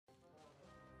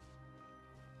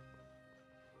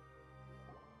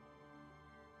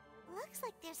Looks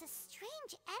like there's a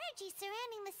strange energy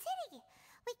surrounding the city.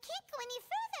 We can't go any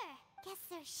further. Guess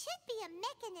there should be a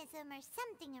mechanism or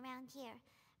something around here,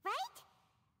 right?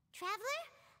 Traveler,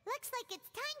 looks like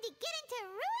it's time to get into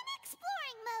ruin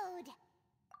exploring mode.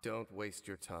 Don't waste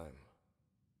your time.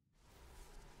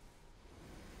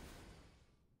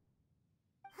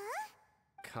 Huh?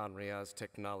 Kanria's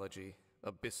technology,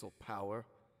 abyssal power.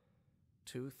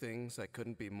 Two things I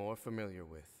couldn't be more familiar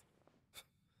with.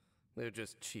 They're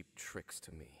just cheap tricks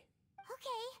to me.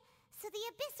 Okay, so the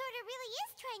Abyss Order really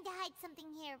is trying to hide something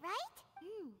here, right?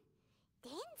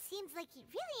 Dan seems like he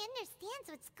really understands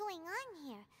what's going on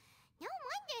here. No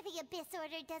wonder the Abyss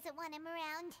Order doesn't want him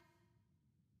around.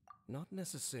 Not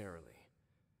necessarily.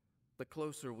 The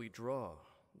closer we draw,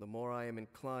 the more I am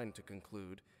inclined to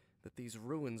conclude that these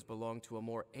ruins belong to a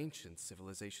more ancient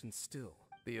civilization still.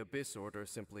 The Abyss Order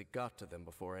simply got to them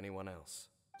before anyone else.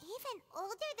 Even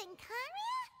older than Kanria?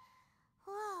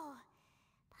 Whoa.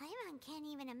 Paimon can't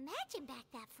even imagine back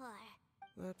that far.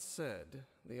 That said,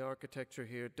 the architecture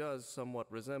here does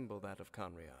somewhat resemble that of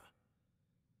Kanria.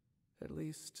 At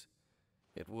least,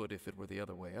 it would if it were the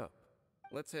other way up.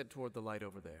 Let's head toward the light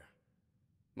over there.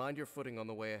 Mind your footing on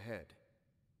the way ahead.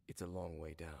 It's a long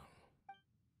way down.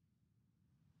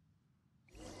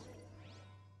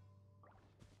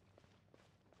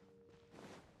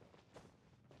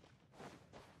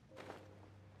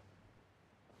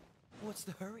 What's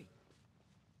the hurry?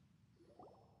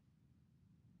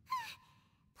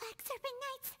 Black Serpent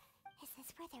Knights! Is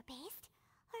this where they're based?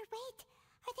 Or wait,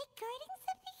 are they guarding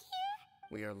something here?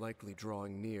 We are likely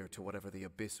drawing near to whatever the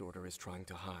Abyss Order is trying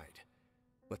to hide.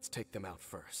 Let's take them out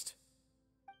first.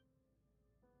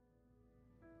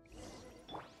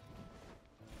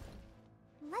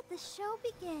 Let the show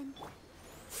begin.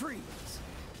 Freeze!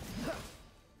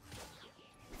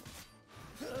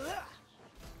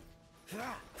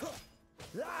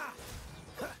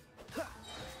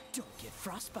 Don't get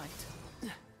frostbite.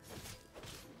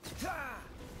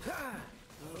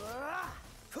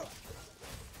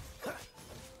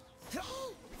 Hey,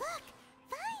 look!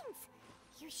 Vines!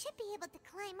 You should be able to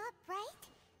climb up, right?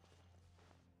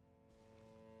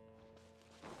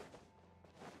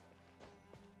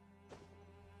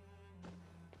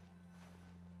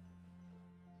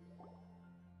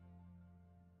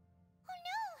 Oh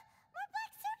no! More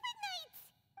Black Serpent Knights!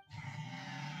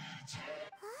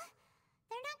 Huh?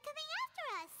 They're not coming after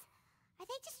us! Are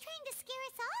they just trying to scare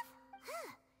us off?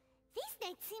 Huh. These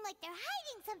knights seem like they're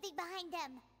hiding something behind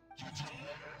them.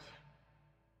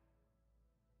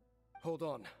 Hold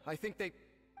on, I think they...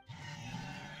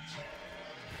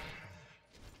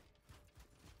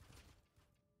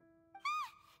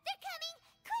 They're coming!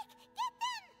 Quick, get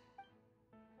them!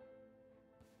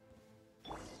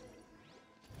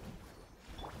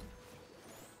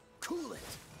 Cool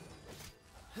it!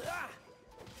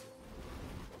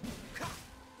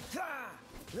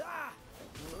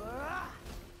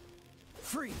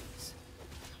 Freeze!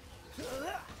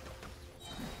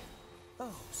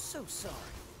 Oh, so sorry.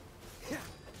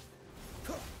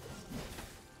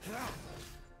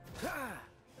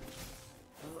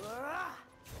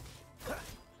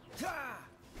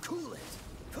 Cool it!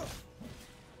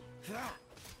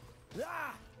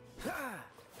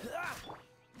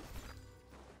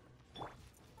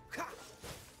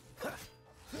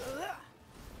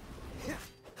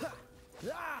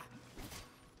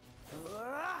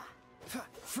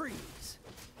 Freeze!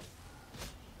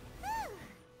 Whew.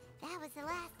 That was the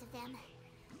last of them.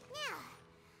 Now,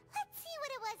 let's see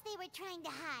what it was they were trying to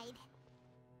hide.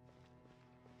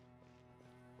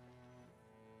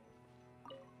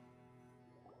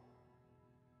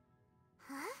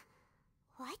 Huh?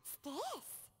 What's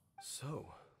this?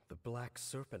 So, the Black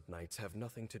Serpent Knights have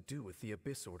nothing to do with the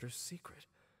Abyss Order's secret.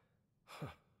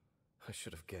 Huh. I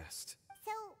should have guessed.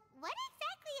 So, what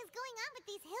exactly is going on with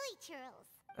these hilly churls?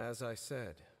 As I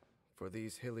said, for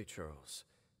these hilly churls,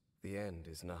 the end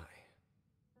is nigh.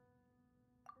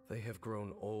 They have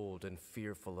grown old and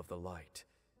fearful of the light,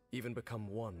 even become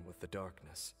one with the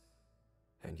darkness.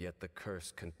 And yet the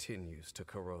curse continues to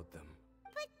corrode them.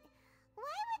 But why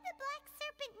would the Black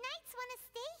Serpent Knights want to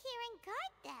stay here and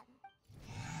guard them?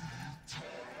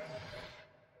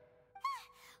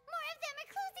 More of them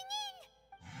are closing in!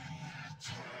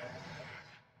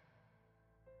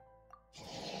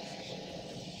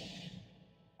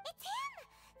 It's him!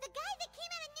 The guy that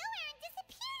came out of nowhere and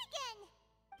disappeared again!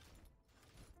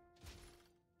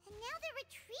 And now they're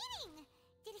retreating!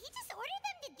 Did he just order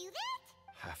them to do that?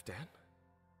 Halfdan?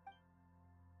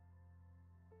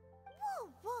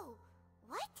 Whoa, whoa!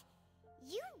 What?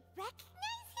 You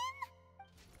recognize him?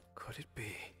 Could it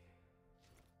be?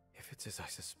 If it's as I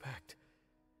suspect,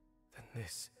 then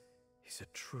this is a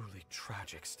truly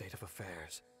tragic state of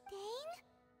affairs.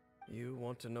 Dane? You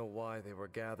want to know why they were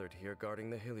gathered here guarding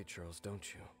the Hilly Churls,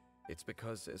 don't you? It's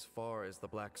because as far as the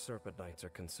Black Serpent Knights are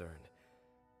concerned,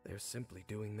 they're simply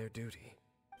doing their duty.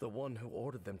 The one who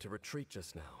ordered them to retreat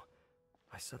just now,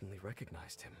 I suddenly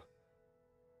recognized him.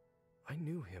 I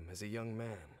knew him as a young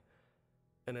man,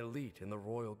 an elite in the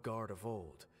royal guard of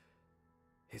old.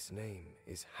 His name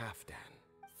is Halfdan.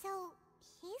 So,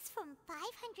 he's from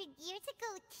 500 years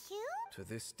ago too? To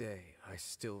this day, I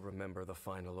still remember the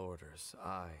final orders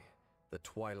I, the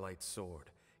Twilight Sword,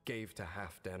 gave to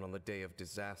Halfdan on the day of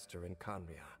disaster in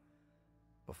Kanria.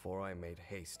 Before I made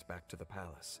haste back to the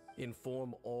palace,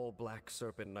 inform all Black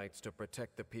Serpent Knights to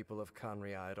protect the people of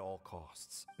Kanria at all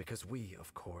costs, because we,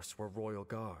 of course, were royal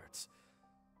guards.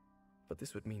 But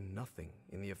this would mean nothing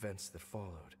in the events that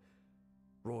followed.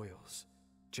 Royals,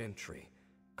 gentry,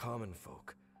 common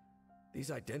folk,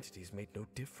 these identities made no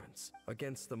difference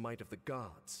against the might of the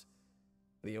gods.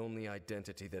 The only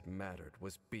identity that mattered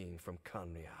was being from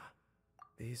Kanria.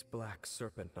 These Black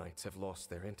Serpent Knights have lost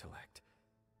their intellect.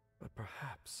 But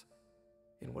perhaps,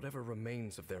 in whatever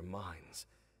remains of their minds,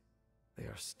 they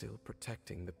are still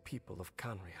protecting the people of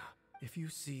Kanria. If you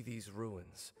see these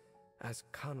ruins as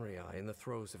Kanria in the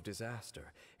throes of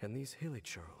disaster, and these Hilly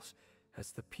Churls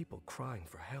as the people crying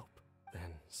for help,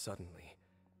 then suddenly,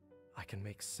 I can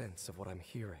make sense of what I'm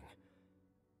hearing.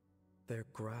 Their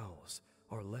growls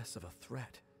are less of a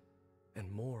threat,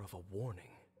 and more of a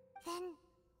warning. Then,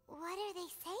 what are they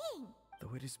saying?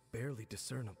 Though it is barely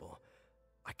discernible,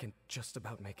 I can just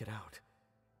about make it out.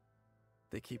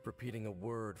 They keep repeating a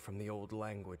word from the old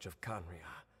language of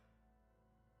Kanria.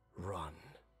 Run.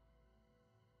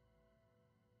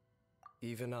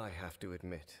 Even I have to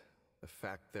admit, the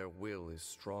fact their will is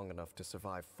strong enough to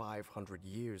survive 500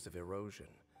 years of erosion.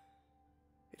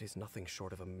 It is nothing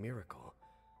short of a miracle,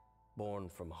 born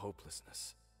from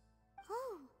hopelessness.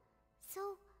 Oh,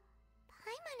 so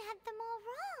Paimon had them all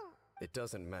wrong. It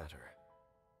doesn't matter.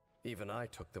 Even I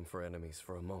took them for enemies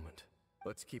for a moment.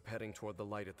 Let's keep heading toward the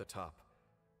light at the top.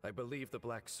 I believe the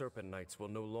Black Serpent Knights will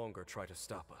no longer try to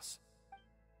stop us.